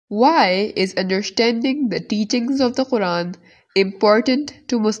Why is understanding the teachings of the Quran important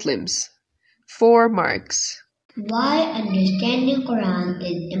to Muslims? 4 marks. Why understanding Quran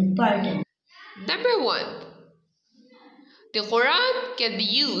is important? Number 1. The Quran can be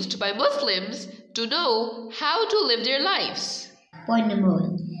used by Muslims to know how to live their lives. Point number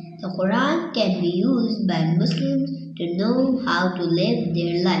 1. The Quran can be used by Muslims to know how to live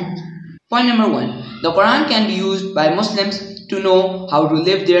their lives. Point number 1. The Quran can be used by Muslims to know how to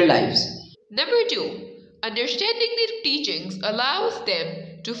live their lives. Number 2. Understanding the teachings allows them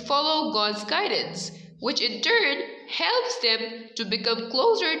to follow God's guidance, which in turn helps them to become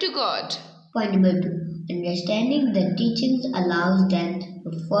closer to God. Point number 2. Understanding the teachings allows them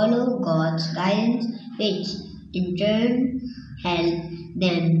to follow God's guidance, which in turn helps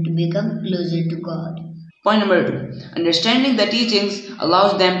them to become closer to God. Point number 2. Understanding the teachings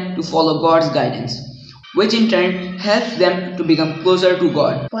allows them to follow God's guidance, which in turn helps them to become closer to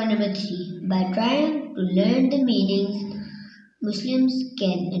God. Point number 3. By trying to learn the meanings, Muslims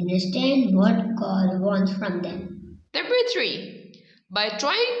can understand what God wants from them. Number 3. By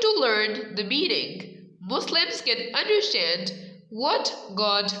trying to learn the meaning, Muslims can understand what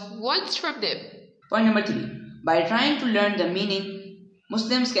God wants from them. Point number 3. By trying to learn the meaning,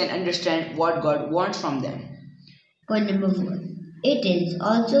 Muslims can understand what God wants from them. Point number 4. It is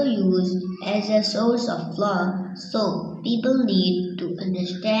also used as a source of law, so people need to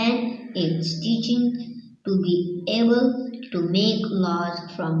understand its teaching to be able to make laws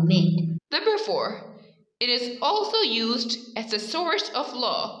from it. Number 4. It is also used as a source of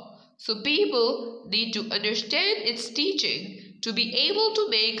law, so people need to understand its teaching to be able to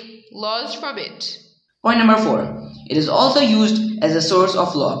make laws from it. Point number 4. It is also used as a source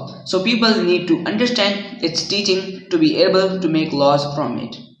of law, so people need to understand its teaching to be able to make laws from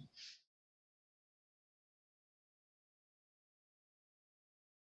it.